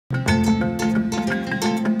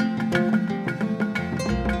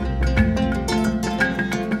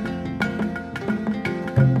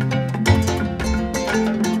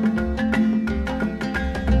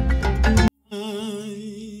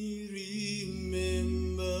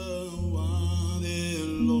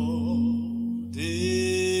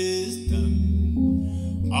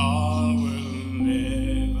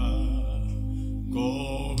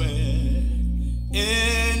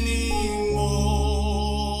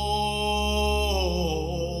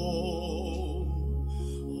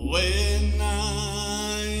When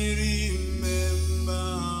I remember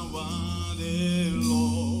what the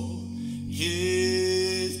Lord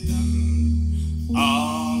has done,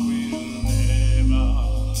 I will never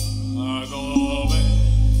go back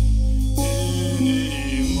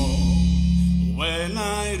anymore. When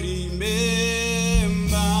I remember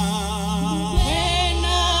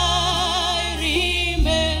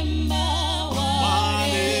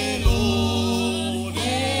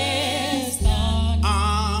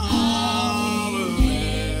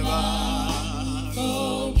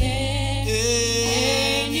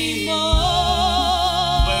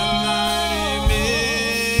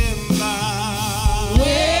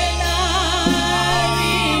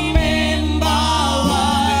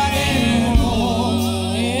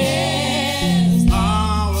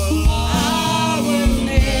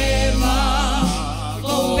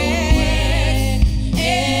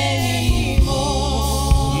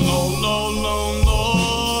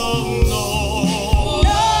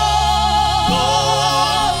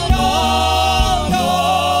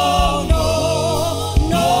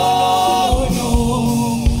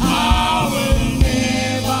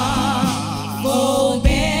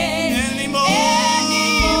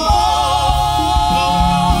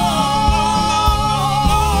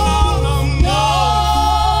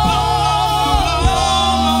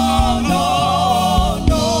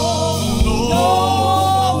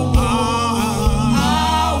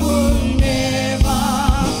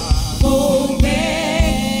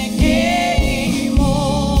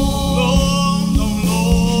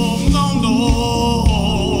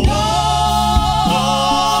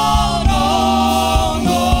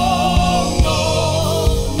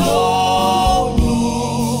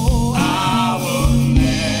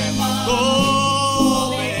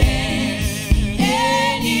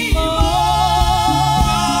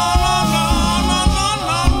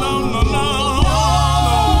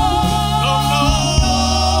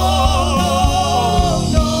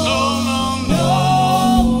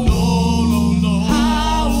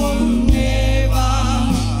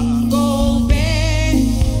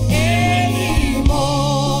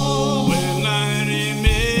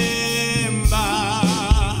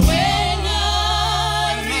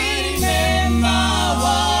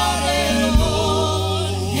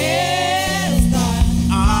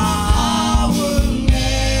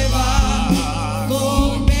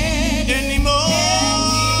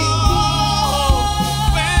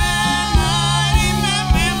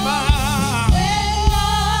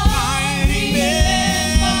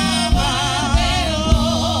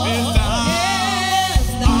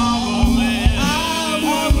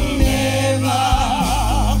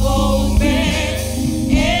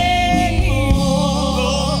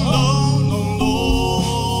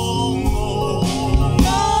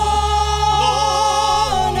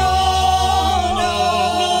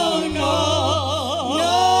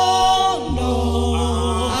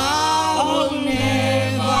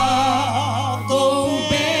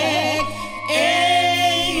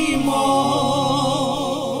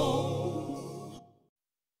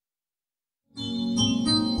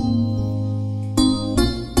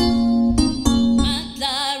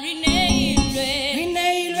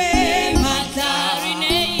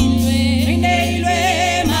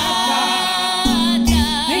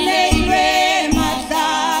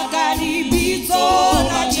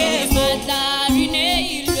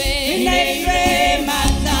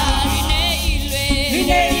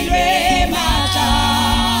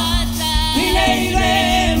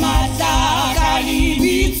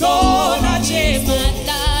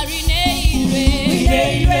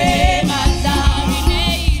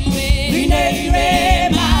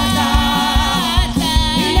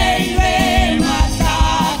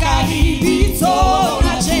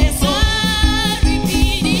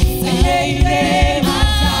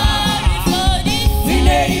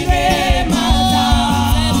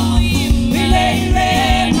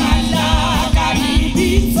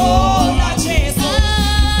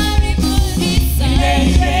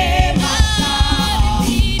Hey,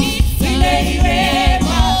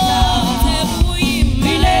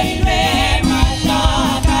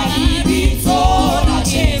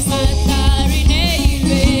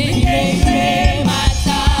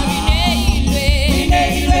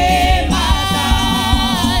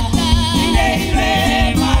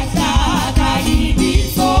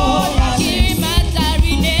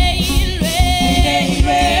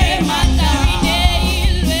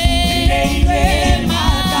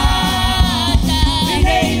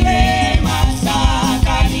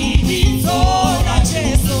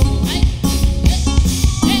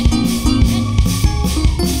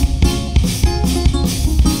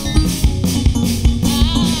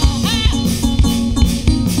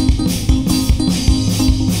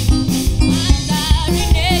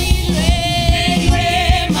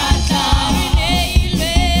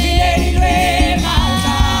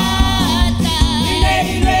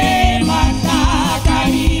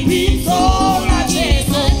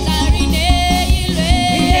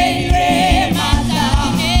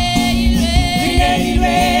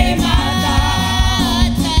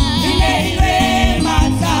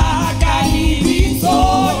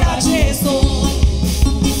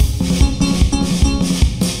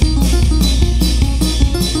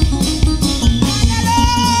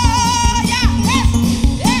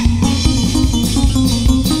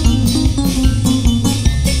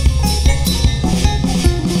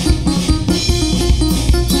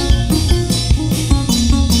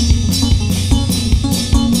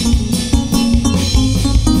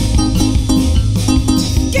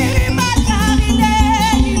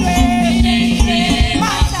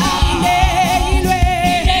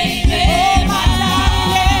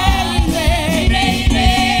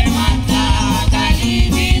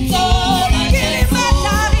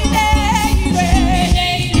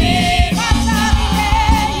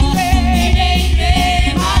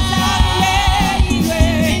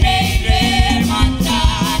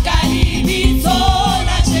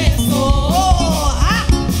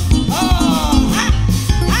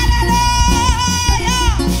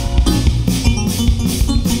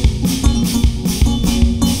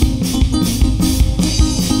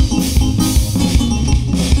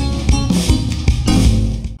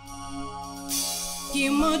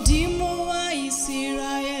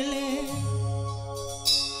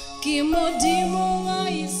 Modimo wa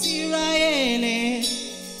Israele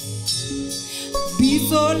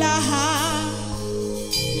Bisolaha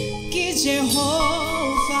Ki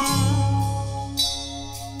Jehovah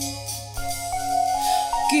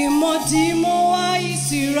Ki Modimo wa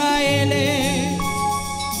Israele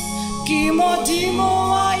Ki Modimo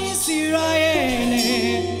wa Israele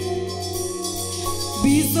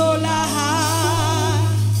Bisolaha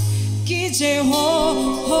Ki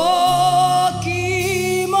Jehovah Ki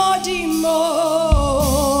Modimo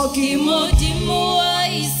wa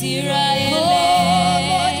Israele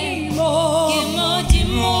Ki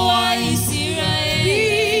Modimo wa Israele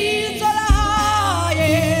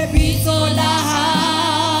Bisolaha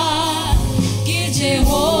Ki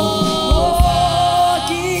Jehovah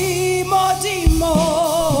Ki Modimo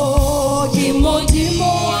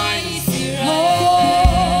wa Israele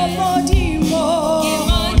Modimo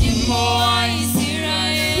wa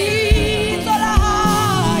Israele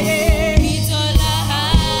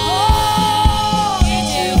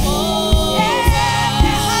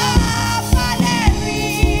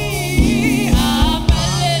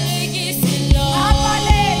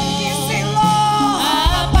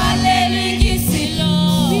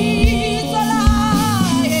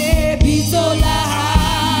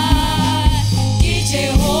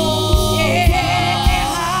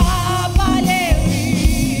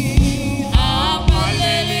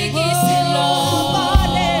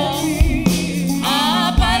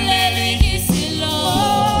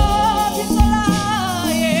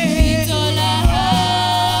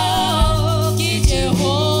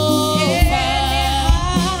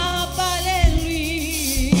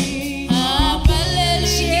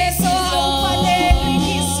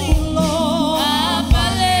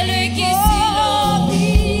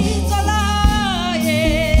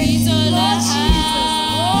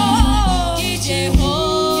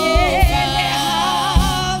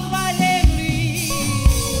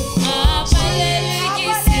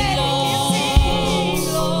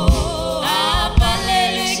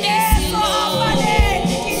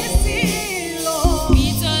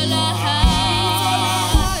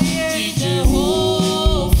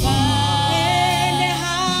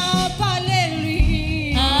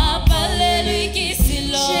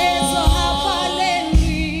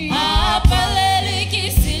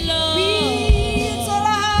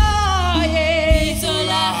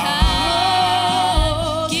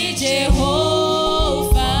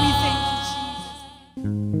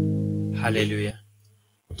Hallelujah.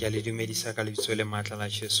 Ke a le dumedisa ka lebitso le matla la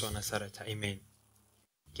Jesu wa Nazareth. Amen.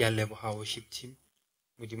 Ke a leboha worship team.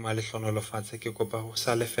 Modimo a le hlonolofatse ke kopa ho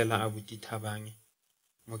sa le fela abuti thabang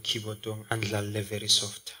mo keyboardong a ndlalle very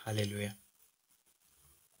soft. Hallelujah.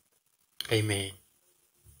 Amen.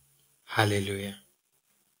 Hallelujah.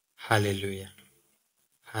 Hallelujah.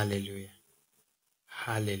 Hallelujah.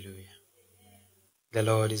 Hallelujah. The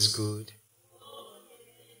Lord is good.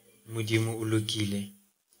 Modimo o lokile.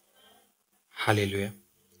 Hallelujah.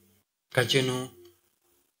 Kajeno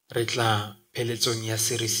re tla pheletsong ya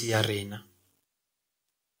series ya rena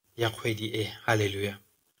ya kgwedi e. Hallelujah.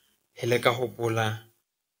 Hele ka hopola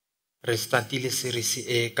re startile series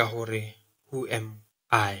e ka hore who am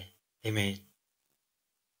I? Amen.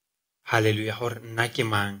 Hallelujah. Hore nna ke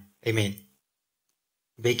mang? Amen.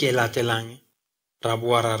 Beke latelang ra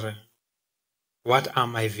bua ra re what are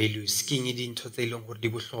my values? Ke eng dintho tse ileng hore di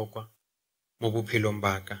bohlokwa mo bophelong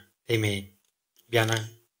ba ka? Amen. Biana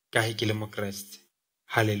ka he ke le mo Christ.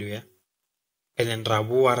 Hallelujah. And then ra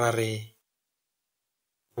bua ra re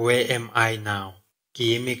where am I now?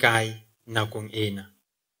 Ke eme kae nakong ena?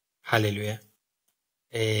 Hallelujah.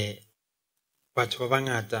 Batho ba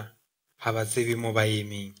bangata ha ba tsebe mo ba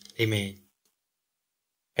emeng. Amen.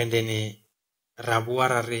 And then ra bua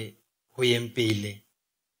ra re ho yeng pele,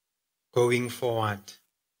 going forward.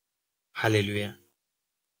 Hallelujah.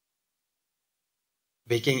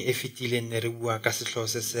 Bekeng e fetileng ne re bua ka sehloho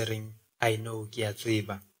se se reng I know ke a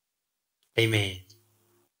tseba. Amen.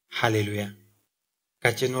 Hallelujah.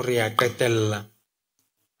 Ka tjeno re a qetella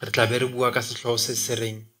re tla be re bua ka sehloho se se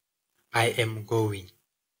reng I am going.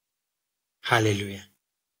 Hallelujah.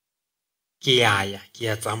 Ke a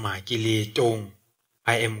tsamaya ke leetong.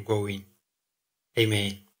 I am going.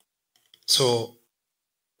 Amen. So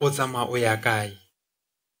o tsamaya o ya kae?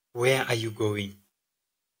 Where are you going?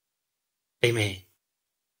 Amen.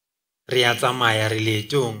 Re a tsamaya re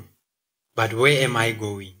leetong, but where am I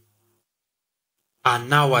going? And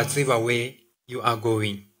now wa tseba where you are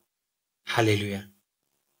going. Hallelujah.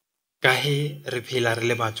 Ka he re phela re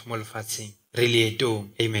le batho mo lefatsheng re leetong.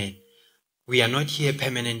 Amen. We are not here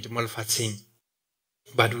permanent mo lefatsheng,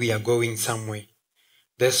 but we are going somewhere.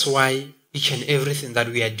 That's why each and everything that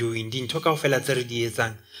we are doing. Dintho kaofela tse re di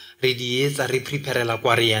etsang, re preparela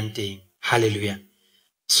kwa re yang teng. Hallelujah.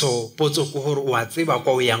 So potso ke hore o a tseba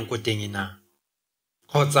kwa o yang ko teng na?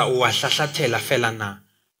 Kgotsa o a hlahlathela fela na?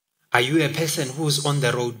 Are you a person who's on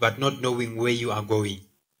the road but not knowing where you are going?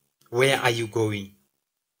 Where are you going?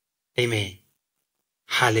 Amen.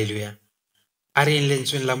 Hallelujah. Are in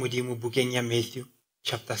lentsweng la Modimo bukeng ya Matthew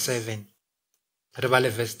chapter 7. Re bale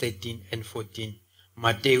verse 13 and 14.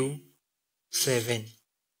 Mateo 7,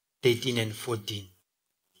 13 and 14.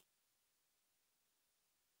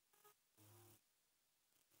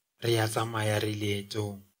 Re ya tsamaya re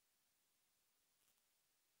leetong.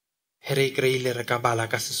 He re kreile re ka bala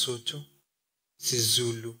ka Sesotho,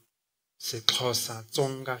 Sezulu, Sexhosa,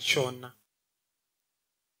 Tsonga, Shona,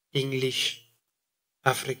 English,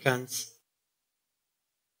 Afrikaans.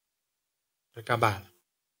 Re ka bala.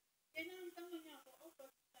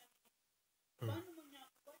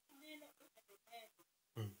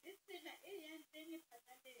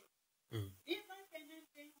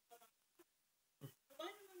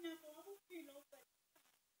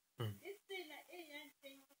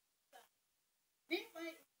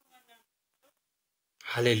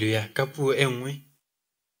 Hallelujah. Ka puo e nngwe.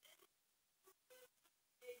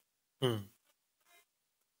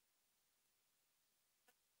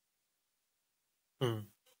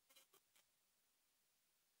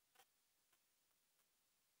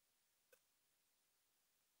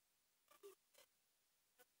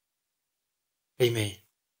 Amen.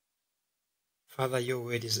 Father, your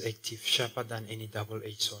word is active, sharper than any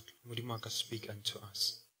double-edged sword. Modimo ka speak unto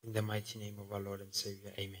us. In the mighty name of our Lord and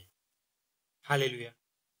Savior. Amen. Hallelujah.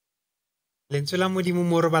 Lentswe la Modimo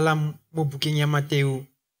mo re bala mo bukeng ya Mateo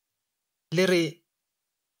le re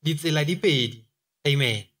ditsela di pedi.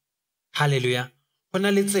 Amen. Hallelujah. Go na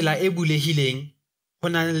le tsela e bulehileng, go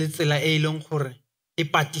na le tsela e leng gore e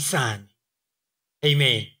patisane.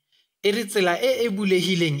 Amen. E re tsela e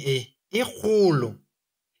bulehileng e kgolo.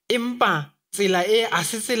 Empa tsela e a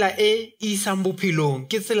se tsela e isang bophelong,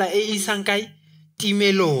 ke tsela e isang kae?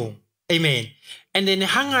 Timelong. Amen. And then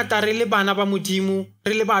hangata re le bana ba Modimo,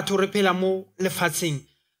 re le batho re phela mo lefatsheng,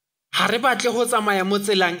 ha re batle go tsamaya mo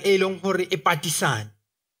tselang e leng gore e patisane.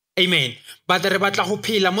 Amen. But re batla go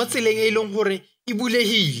phela mo tseleng e leng gore e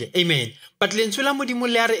bulehile. Amen. But lentswe la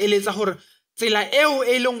Modimo le a re eletsa gore tsela eo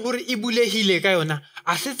e leng gore e bulehile ka yona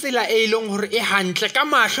a se tsela e leng gore e hantle ka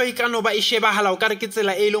mahlo e ka no ba e shebahala o ka re ke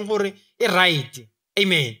tsela e leng gore e right.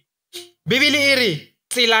 Amen. Bibele e re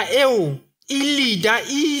tsela eo e leader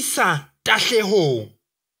isa tatlehong.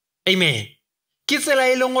 Amen. Ke tsela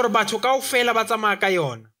e leng gore batho kaofela ba tsamaya ka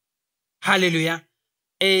yona. Hallelujah.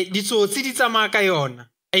 Ditsotsi di tsamaya ka yona.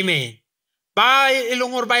 Amen. Ba e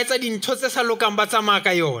leng gore ba etsa dintho tse sa lokang ba tsamaya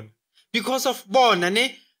ka yona. Because of bona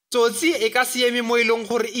ne tsotsi e ka sieme mo e leng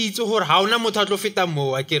gore e itse gore ha ona motho a tlo feta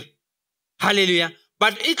mo a kere. Hallelujah.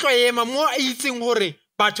 But e tlo ema mo a itseng gore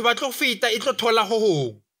batho ba tlo feta e tlo thola go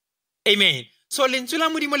hong. Amen. So lentswe la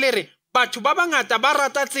Modimo le re batho ba bangata ba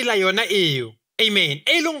rata tsela yona eo. Amen.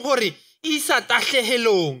 E leng gore isa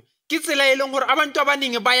tahlehelong, ke tsela e leng gore abantu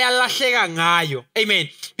abaningi ba ya lahleka ngayo. Amen.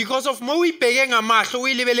 Because of mo we ibheke ngamahlo,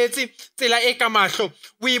 we lebeletse tsela e ka mahlo,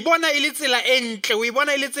 we bona ile tsela entle, we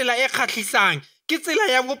bona ile tsela e khahlisang, ke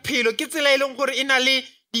tsela ya bophelo, ke tsela e leng gore ina le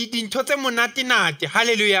dintho tse monate.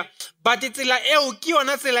 Hallelujah. But tsela eo ke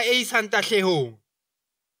yona tsela e isang tahlehong.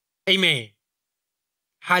 Amen.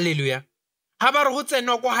 Hallelujah. Ha ba re go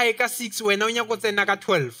tsena go hae ka 6 wena o nya go tsena ka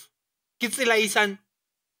 12, ke tsela isang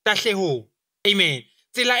tahlehong. Amen.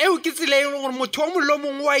 Tsela eo ke tsela e leng gore motho o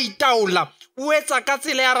molomong wa itaola o etsa ka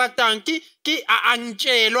tsela ya ratang, ke a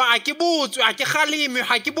antjelwa, a ke botswe, a ke kgaleme,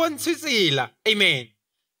 ha ke bontshe tsela. Amen.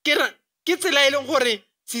 Ke tsela e leng gore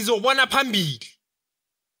sizobona phambili.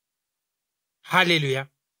 Hallelujah.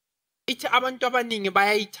 Ithi abantu abaningi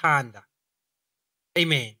bayayithanda.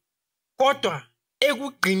 Amen. Kodwa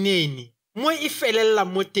ekugcineni mo ifelella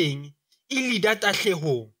mo teng e leader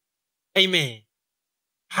tahlehong. Amen.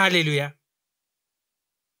 Hallelujah.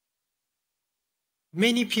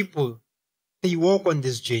 Many people, they walk on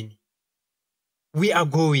this journey. We are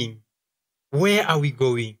going. Where are we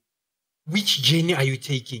going? Which journey are you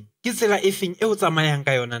taking? Ke tsela efeng e o tsamayang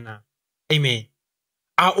ka yona na? Amen.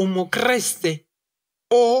 A o mo Kriste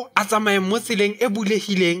o a tsamaya mo tseleng e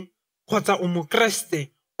bulehileng kgotsa o mo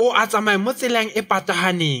Kriste o a tsamaya mo tseleng e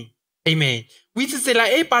patahaneng? Amen. We tsela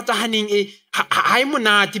e patahaneng e ha e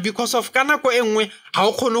monate because of kana ko enngwe ha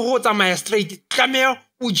o khone go tsamaya straight, tlameo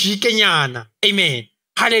o jikenyana. Amen.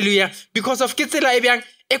 Hallelujah. Because of ke tsela e bjang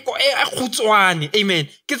e khutswane. Amen.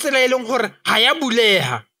 Ke tsela e leng gore ha ya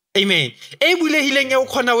buleha. Amen. E bulehileng e o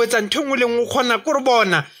khona o etsa ntho engwe le engwe o khona go re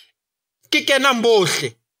bona ke kena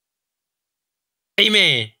bohle.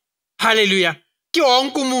 Amen. Hallelujah. Ke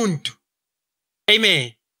onke umuntu.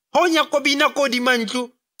 Amen. Ho nyako bina ko di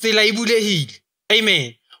mantlu tsela e bulehile.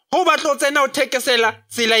 Amen. Ho batlo tsena o thekesela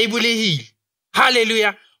tsela e bulehile.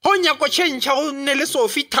 Hallelujah. Ho nyako tšhentšha go nne le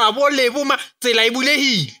sofi thabo leboma tsela e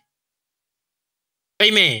bulehile.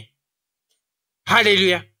 Amen.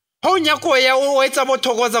 Hallelujah. Ho nyako ya o etsa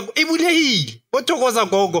bothokoza e bulehile. Bothokoza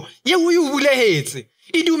gogo ye o e bulehetse.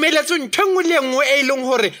 E dumeletse ntho engwe le engwe e leng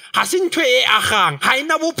hore ha se ntho e agang, ha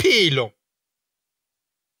ina bophelo.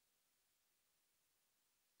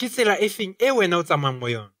 Ke tsela e feng e wena o tsamayang mo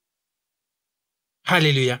yona?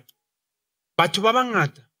 Hallelujah. Batho ba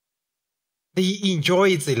bangata they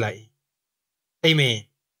enjoy tsela e. Amen.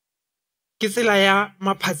 Ke tsela ya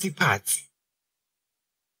maphatsi-phatsi.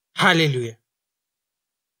 Hallelujah.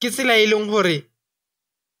 Ke tsela e leng hore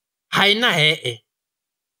ha ina hee.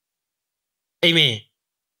 Amen.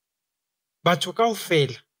 Batho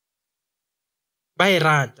kaofela ba e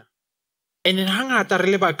rata. And hangata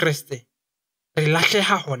re le ba Kriste re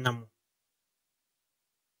lahleha hona mo.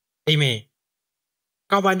 Amen.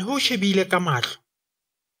 Ka hobane ho shebile ka mahlo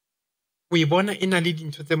o e bona e na le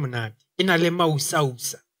dintho tse monate, e na le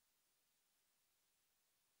mausausa,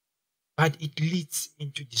 but it leads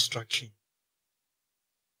into destruction.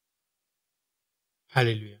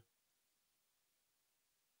 Hallelujah.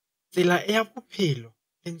 Tsela ya bophelo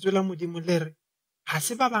lentswe la Modimo le re ha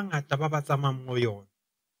se ba bangata ba ba tsamayang mo yona.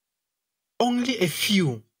 Only a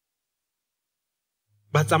few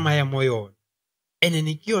ba tsamaya mo yona. And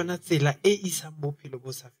ne ke yona tsela e isang bophelo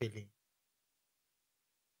bo sa feleng.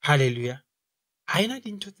 Hallelujah. Ha ina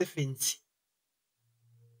dintho tse fancy.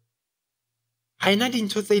 Ha ina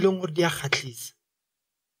dintho tse ileng hore di a kgahlisa.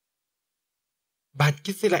 But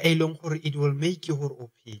ke tsela e leng hore it will make you hore o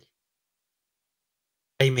phele.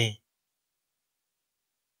 Amen.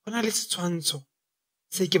 Ho na le setshwantsho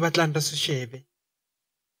se ke batlang re se shebe.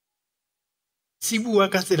 Se bua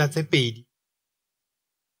ka tsela tse pedi.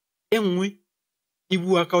 E nngwe e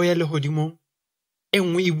bua ka o ya Leholimong, e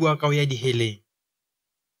nngwe e bua ka o ya Diheleng.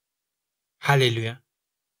 Hallelujah.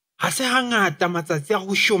 Ha se hangata matsatsi a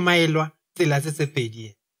go shomaelwa tsela tse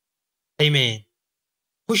pedi. Amen.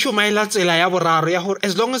 Go shomaela tsela ya boraro ya hore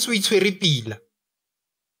as long as we itshwere pila.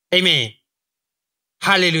 Amen.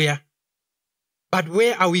 Hallelujah. But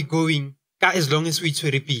where are we going as long as we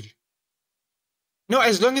itshwere pila? No,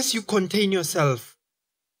 as long as you contain yourself.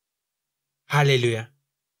 Hallelujah.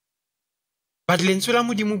 But lentswe la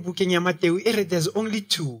Modimo bukeng ya Mateo e re there's only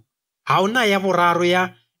two. Ha ona ya boraro ya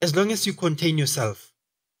as long as you contain yourself.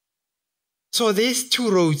 So there's two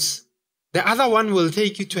roads. The other one will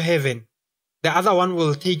take you to heaven. The other one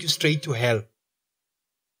will take you straight to hell.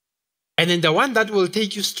 And then the one that will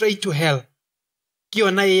take you straight to hell, ke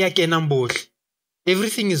yona e ya kenang bohle.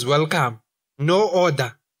 Everything is welcome. No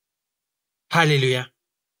order. Hallelujah.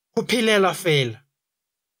 Go phelela fela.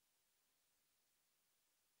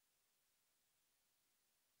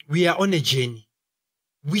 We are on a journey.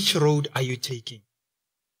 Which road are you taking?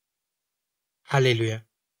 Hallelujah.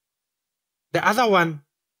 The other one,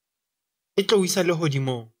 e tlo isa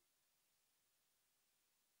Leholimong.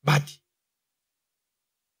 But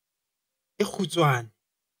e khutswane.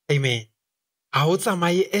 Amen. Ha o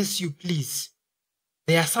tsamaye as you please.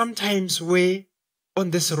 There are some times where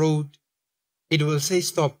on this road it will say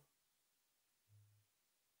stop.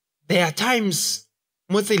 There are times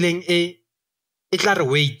mo tseleng e tla re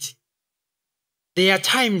wait. There are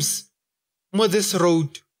times mo this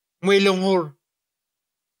road mo eleng hore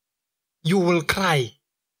you will cry.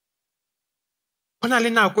 Hona le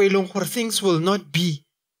nako e leng hore things will not be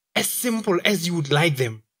as simple as you would like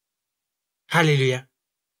them. Hallelujah.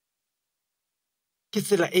 Ke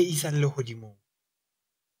tsela e isang Leholimong.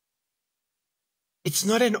 It's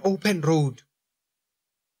not an open road.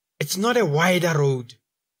 It's not a wider road.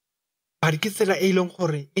 But ke tsela e leng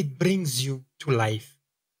hore it brings you to life.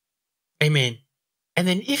 Amen. And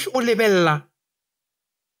then if o lebella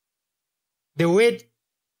the word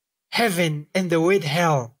heaven and the word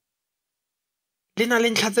hell, le na le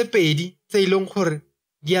ntlha tse pedi tse ileng hore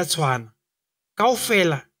di a tshwana.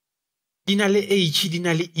 Kaofela di na le H, di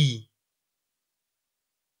na le E.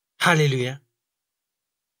 Hallelujah.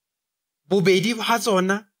 Bobedi ha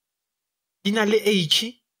tsona di na le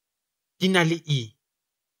H, di na le E.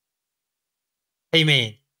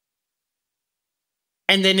 Amen.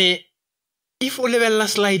 And then if o lebella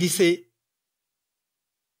slide se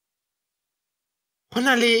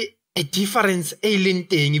hona le a difference e leng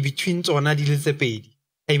teng between tsona di le tse pedi.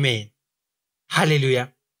 Amen.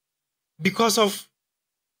 Hallelujah. Because of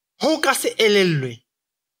ho ka se elellwe,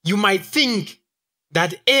 you might think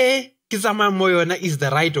that ke tsamaya mo yona is the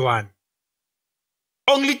right one.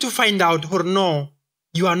 only to find out, no,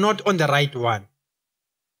 you are not on the right one.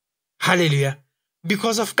 Hallelujah.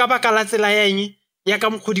 Because of kabaka la tsela ya eng ya ka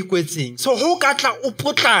mokgo di kwetseng. So ho ka tla o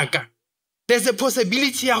potlaka, there's a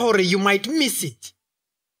possibility ya hore you might miss it.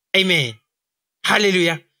 Amen.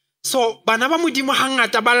 Hallelujah. So bana ba modimo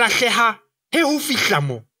hangata ba lahleha he ho fihla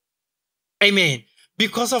mo. Amen.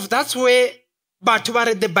 Because of that's where batho ba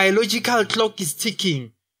re the biological clock is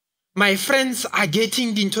ticking. My friends are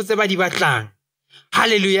getting ntho tse ba di batlang.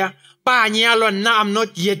 Hallelujah. Ba nyalwa nna I'm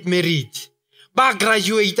not yet married. Ba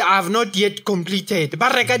graduate I have not yet completed. Ba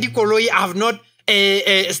reka dikoloi I have not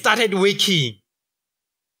started working.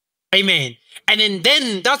 Amen. And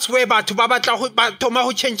then that's where batho ba batla ba thoma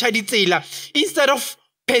ho change ditsela. Instead of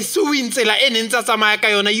pursuing tsela e neng tsa tsamaya ka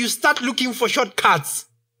yona, you start looking for shortcuts.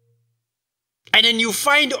 And then you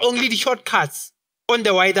find only the shortcuts on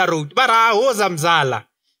the wider road. Bara ho zamzala.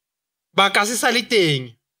 Ba ka se sale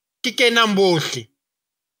teng. Ke kenang bohle.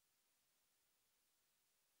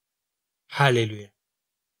 Hallelujah.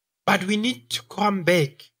 But we need to come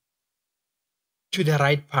back to the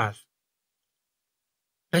right path.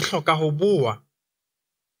 Re hloka ho boa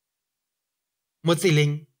mo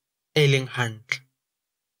tseleng e leng hantle.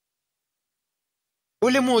 O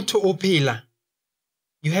le motho o phela,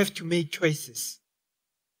 you have to make choices.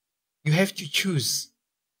 You have to choose.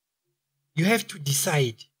 You have to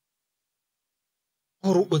decide.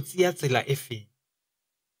 Hore o tseya tsela e feng.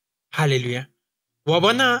 Hallelujah. Wa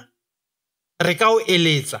bona re ka o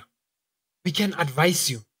eletsa. We can advise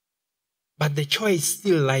you. But the choice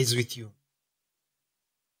still lies with you.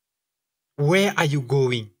 Where are you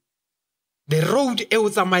going? The road e o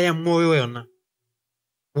tsamayang mo yona,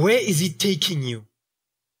 where is it taking you?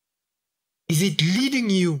 Is it leading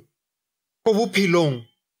you go bopelong,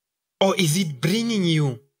 or is it bringing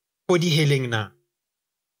you go Diheleng na?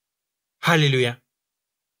 Hallelujah.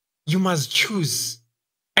 You must choose.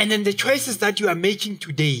 And then the choices that you are making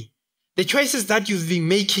today, the choices that you've been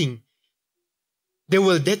making, they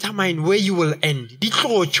will determine where you will end. Di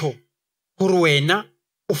tlocho hore wena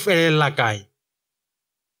o felela kae.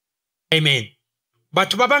 Amen.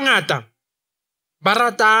 Batho ba bangata ba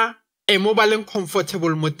rata mo ba leng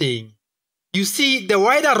comfortable mo teng. You see, the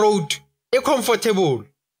wider road is comfortable.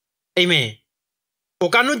 Amen. O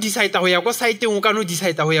ka no decide ho ya ko side o ka no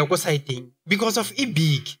decide ho ya ko side because of it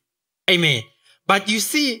big. Amen. But you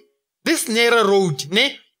see, this narrow road,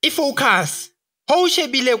 ne, if focus, ho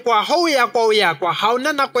shebile kwa, ho ya kwa, ha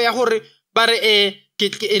ona nako ya hore ba re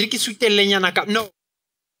ke re ke sutellenyana ka. No.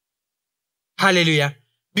 Hallelujah.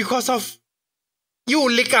 Because of you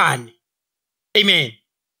lekane. Amen.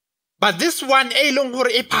 But this one e leng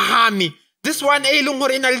hore e phahame, this one e leng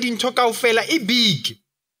hore ena le dintho kaofela e big.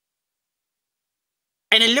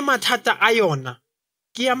 And le mathata a yona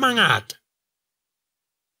ke ya mangata.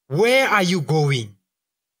 Where are you going?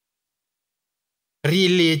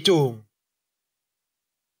 Riletong.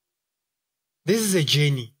 This is a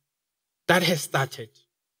journey that has started.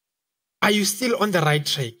 Are you still on the right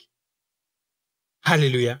track?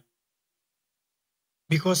 Hallelujah.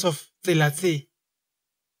 Because of tsela tse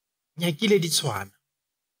nyakile di tshwana.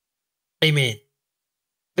 Amen.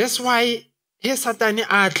 That's why he Satani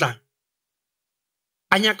atla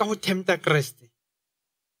a nyaka ho tempta Kriste.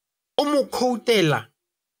 O mo khoutela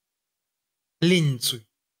lentswe.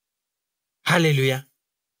 Hallelujah.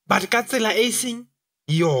 But ka tsela e seng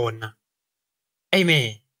yona.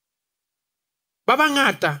 Amen. Ba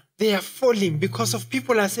bangata, they are falling because of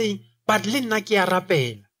people are saying, but le nna ke a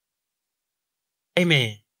rapela.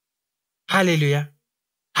 Amen. Hallelujah.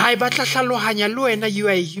 Hai ba tla hlalohanya le wena, you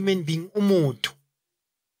are a human being, o motho.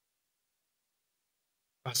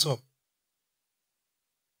 Baso.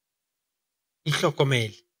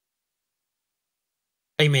 Ihlokomele.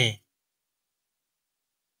 Amen.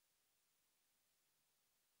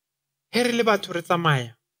 Here le batho re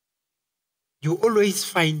tsamaya, you always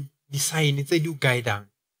find the sign tse di guidang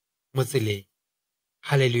mo tseleng.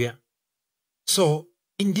 Hallelujah. So,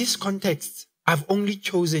 in this context, I've only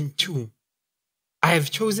chosen two. I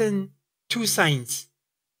have chosen two signs.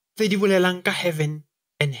 Tse di bolelang ka heaven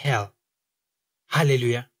and hell.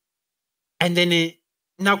 Hallelujah. And then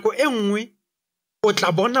nako e nngwe o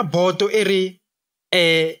tla bona boto e re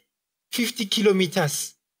 50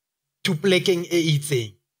 kilometers to plekeng e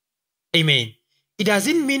itseng. Amen. It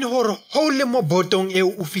doesn't mean hore hole mo botong e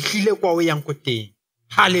o fihlile kwa o yang ko teng.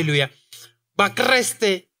 Hallelujah. Ba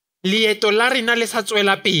Kriste lieto la rena le sa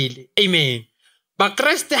tswela pele. Amen. Ba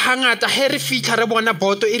Kriste hangata he re fihla re bona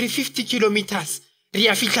boto e re 50 kilometers. Re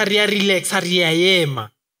a fihla re a relax, re a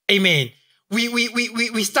ema. Amen.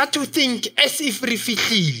 We start to think as if re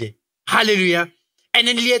fihlile. Hallelujah. And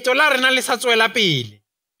then lieto la rena le sa tswela pele.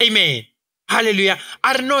 Amen. Hallelujah.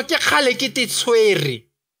 A re no ke kgale ke te tshwere.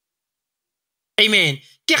 Amen.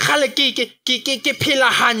 Ke kgale ke phela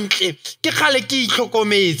hantle. Ke kgale ke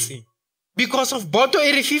itlhokometse. Because of boto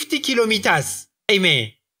e re 50 kilometers.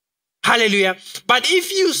 Amen. Hallelujah. But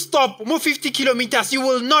if you stop more 50 kilometers, you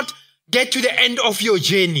will not get to the end of your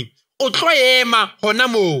journey. O tlo ema hona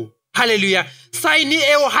moo. Hallelujah. Sign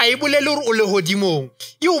eo ha e bolele hore o lehodimong.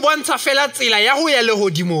 E o bontsha fela tsela ya ho ya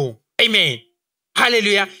lehodimong. Amen.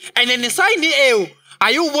 Hallelujah. And then sign eo ha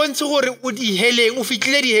e o bontshe hore o Diheleng, o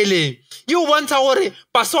fitlile Diheleng. E o bontsha hore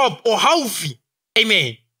pasop o haufi.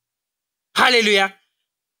 Amen. Hallelujah.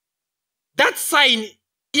 That sign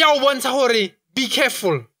e o bontsha hore be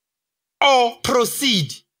careful or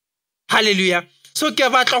proceed. Hallelujah. So ke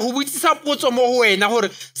batla go botsisa potso mo ho wena hore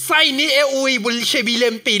sign e o e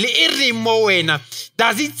bolshebileng pele e re mo wena.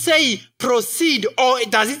 Does it say proceed or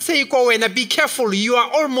does it say ko wena be careful, you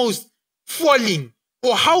are almost falling?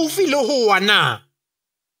 O haufi le ho wa na?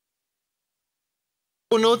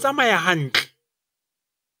 O no tsamaya hantle.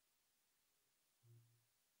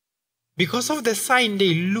 Because of the sign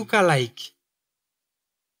they look alike.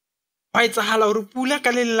 Wa etsahala hore pula ka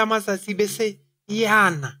le la matsatsi be se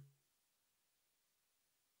yana.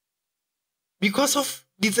 Because of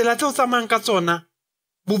ditsela tse o tsamayang ka tsona,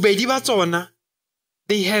 bobedi ba tsona,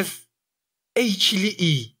 they have H le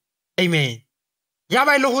E. Amen. Ya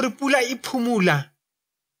ba ile hore pula e phumula,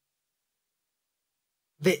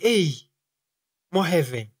 the A mo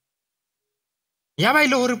heaven. Ya ba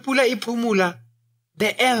ile hore pula e phumula,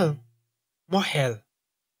 the L mo hell.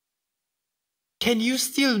 Can you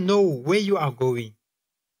still know where you are going?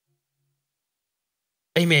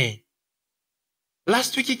 Amen.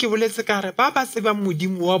 Last week ke boletse ka re ba ba tseba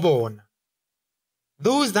modimo wa bona.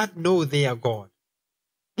 Those that know their God.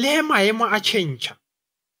 Le he maemo a change,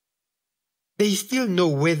 they still know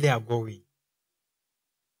where they are going.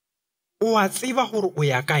 O a tseba hore o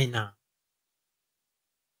ya kae na?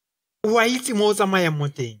 O a itse mo o tsamayang mo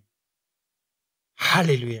teng.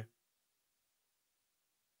 Hallelujah.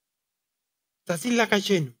 Tsatsing la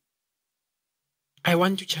kajeno, I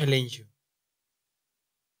want to challenge you.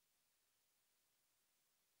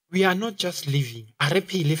 We are not just living. A re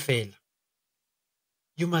phele fela.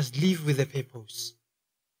 You must live with a purpose.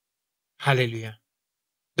 Hallelujah.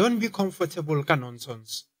 Don't be comfortable ka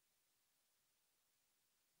nonsense.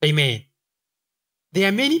 Amen. There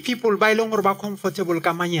are many people ba ileng hore ba comfortable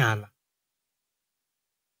ka manyala.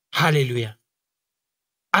 Hallelujah.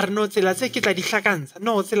 A re no tsela tse ke tla di hlakantsha.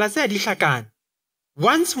 No, tsela tse a di hlakane.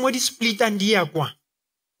 Once mo di split and di ya kwa.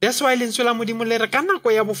 That's why lentswe la Modimo le re ka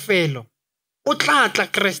nako ya bofelo. O tla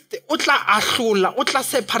Kriste, o tla ahlola, o tla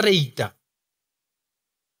separate.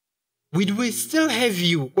 Would we still have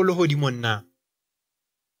you ko Leholimong na?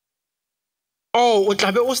 Oh, o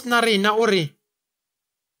tla be o sna rena o re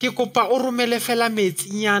ke kopa o romele fela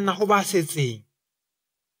metsinyana ho ba setseng.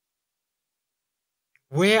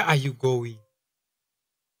 Where are you going?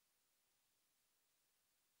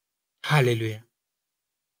 Hallelujah.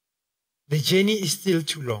 The journey is still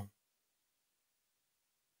too long.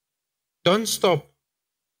 Don't stop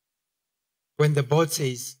when the board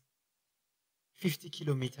says 50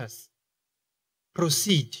 kilometers.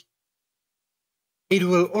 Proceed. It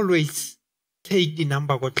will always take the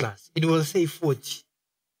number go class. It will say 40.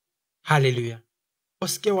 Hallelujah.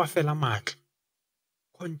 Oske wa fela matla.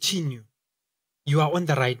 Continue. You are on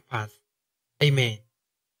the right path. Amen.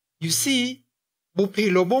 You see,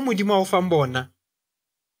 bophelo bo Modimo o fang bona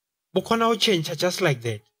bo kgona ho change just like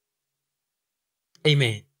that.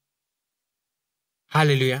 Amen.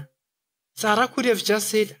 Hallelujah. Sarah could have just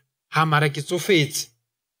said, ha mara ke tsofetse.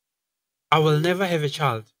 I will never have a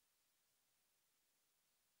child.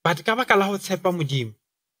 But ka baka la ho tshepa Modimo,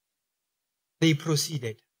 they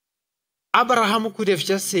proceeded. Abraham could have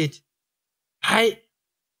just said, hi,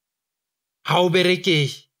 ha o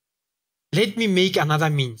berekehe. Let me make another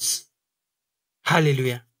means.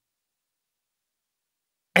 Hallelujah.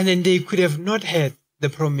 And then they could have not had the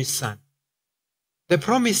promised son. The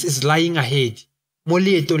promise is lying ahead. Mo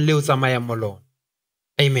leetong le o tsamayang mo lona.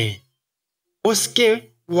 Amen. O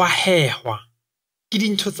ske wa hehwa ke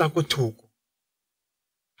dintho tsa ko thoko.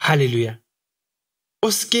 Hallelujah.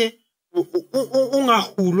 O ske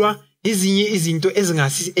ungahulwa ezinye izinto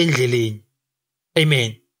ezingasi endleleni.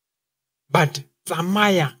 Amen. But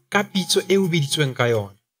tsamaya ka pitso e o biditsweng ka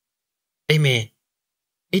yona. Amen.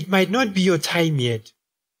 It might not be your time yet,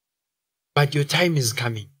 but your time is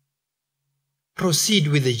coming. Proceed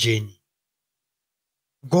with the journey.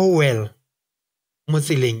 Go well. Mo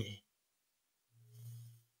tseleng e.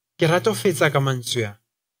 Ke rata ho fetsa ka mantswe a.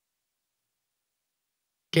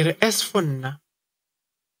 Ke re as for nna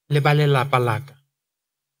le ba lelapa la ka,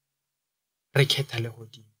 re kgetha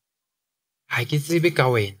Lehodimo. Ha ke tsebe ka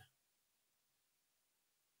wena.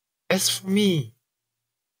 As for me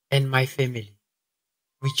and my family,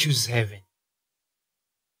 we choose heaven.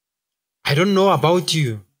 I don't know about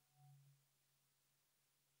you.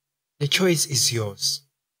 The choice is yours.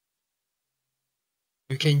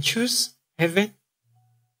 You can choose heaven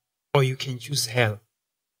or you can choose hell.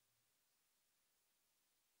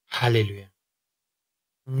 Hallelujah.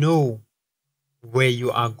 Know where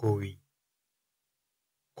you are going.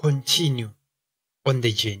 Continue on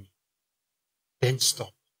the journey. Then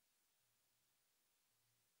stop.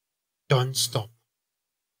 Don't stop.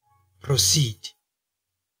 Proceed.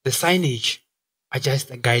 The signage are just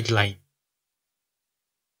a guideline.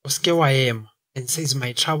 Oske wa ema and says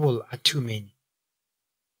my trouble are too many.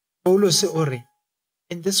 Paulo se ore,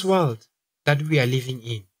 in this world that we are living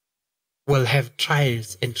in, we'll have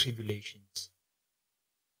trials and tribulations.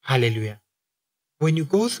 Hallelujah. When you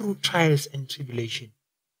go through trials and tribulation,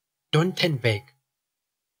 don't turn back.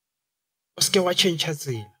 Oske wa change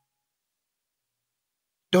tsela.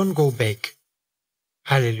 Don't go back.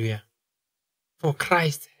 Hallelujah. For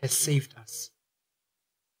Christ has saved us.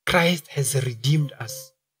 Christ has redeemed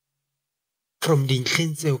us from the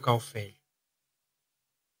ntlheng tseo kaofela.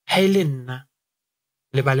 Ha e le nna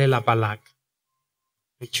le ba lelapa la ka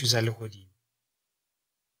re choose Lehodimo.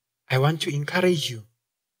 I want to encourage you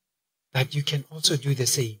that you can also do the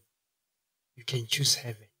same. You can choose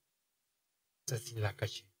heaven.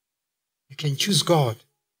 You can choose God.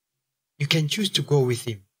 You can choose to go with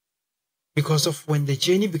Him. Because of when the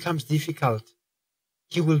journey becomes difficult,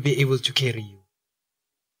 He will be able to carry you.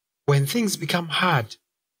 When things become hard,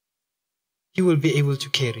 He will be able to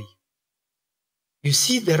carry you. You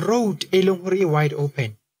see the road wide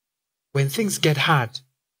open. When things get hard,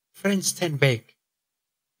 friends turn back.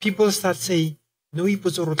 People start saying, no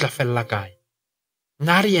ipotso ro tla fella kae.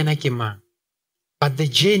 Nna re yena ke mang. But the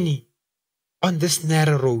journey on this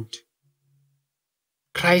narrow road,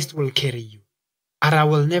 Christ will carry you. And I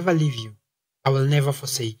will never leave you. I will never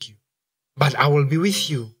forsake you. But I will be with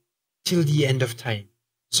you till the end of time.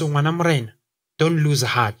 So ngwana morena, don't lose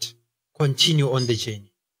heart. Continue on the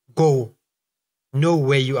journey. Go. Know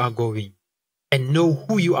where you are going. And know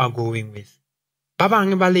who you are going with. Ba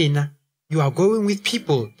bang ba lena, you are going with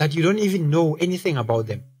people that you don't even know anything about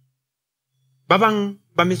them. Ba bang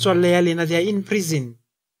ba metswalle ya lena, they are in prison.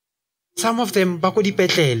 Some of them ba ko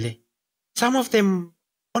dipetlele. Some of them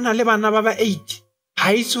ona le bana ba 8.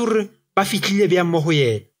 Ha isure ba fitlile bya mo go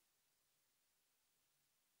yena.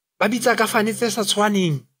 Ba bitsa ka fane tse sa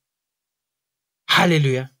tshwaneng.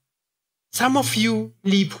 Hallelujah. Some of you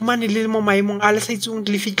le iphumane le mo maemong a le sa itsong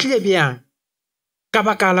le fitlile byang ka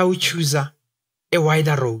baka la o choose a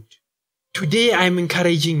wider road. Today I am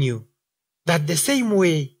encouraging you that the same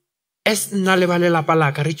way as nna le ba lelapa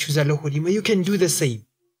la ka re choose Lehodimo, you can do the same.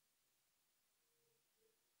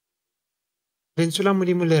 Lentswe la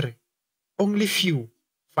Modimo le re, only few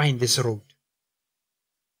find this road.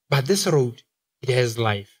 But this road, it has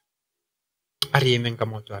life. A re emeng ka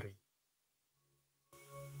maoto a rena.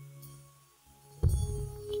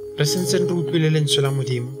 Re sentseng re utlwile lentswe la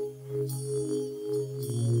Modimo.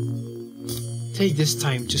 Take this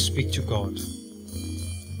time to speak to God.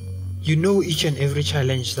 You know each and every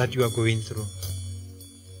challenge that you are going through.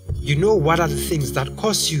 You know what are the things that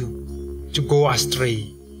cause you to go astray.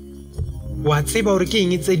 Wa tseba hore ke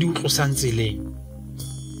eng tse di utlosang tseleng.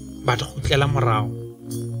 But khutlela morao.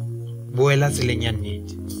 Boela tseleng ya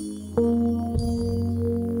nnete.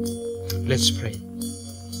 Let's pray.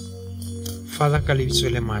 Father, ka lebitso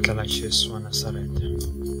le matla la Jesu wa Nazareth.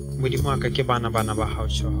 Modimo wa ka ke bana ba hao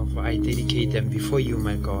Jehovah. I dedicate them before you,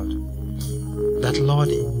 my God. That Lord,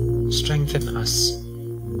 strengthen us.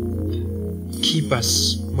 Keep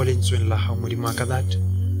us mo lentsweng la hao Modimo wa ka, that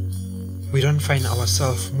we don't find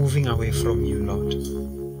ourselves moving away from you, Lord.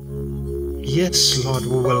 Yes, Lord,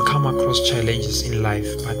 we will come across challenges in life,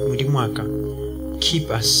 but Modimo wa ka, keep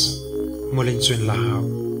us mo lentsweng la hao.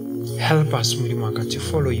 Help us, Modimo wa ka, to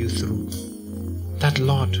follow you through. That,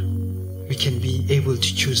 Lord, we can be able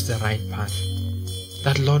to choose the right path.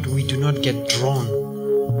 That, Lord, we do not get drawn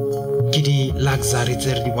ke di luxury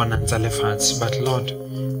tse re di bonang tsa lefatshe, but Lord,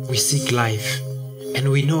 we seek life.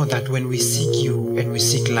 And we know that when we seek you and we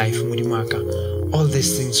seek life, Modimo wa ka, all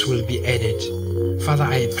these things will be added. Father,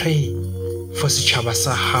 I pray for setjhaba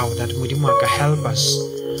sa hao that Modimo wa ka, help us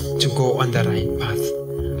to go on the right path.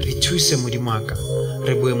 Re thuse Modimo wa ka,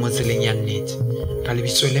 re boe mo tseleng ya nnete. Ka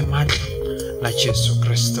lebitso le matla la Jesu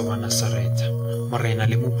Kristo wa Nazareth, morena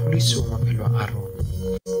le mopholosi wa maphelo a rona.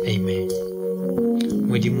 Amen.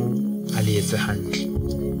 Modimo a le etse hantle.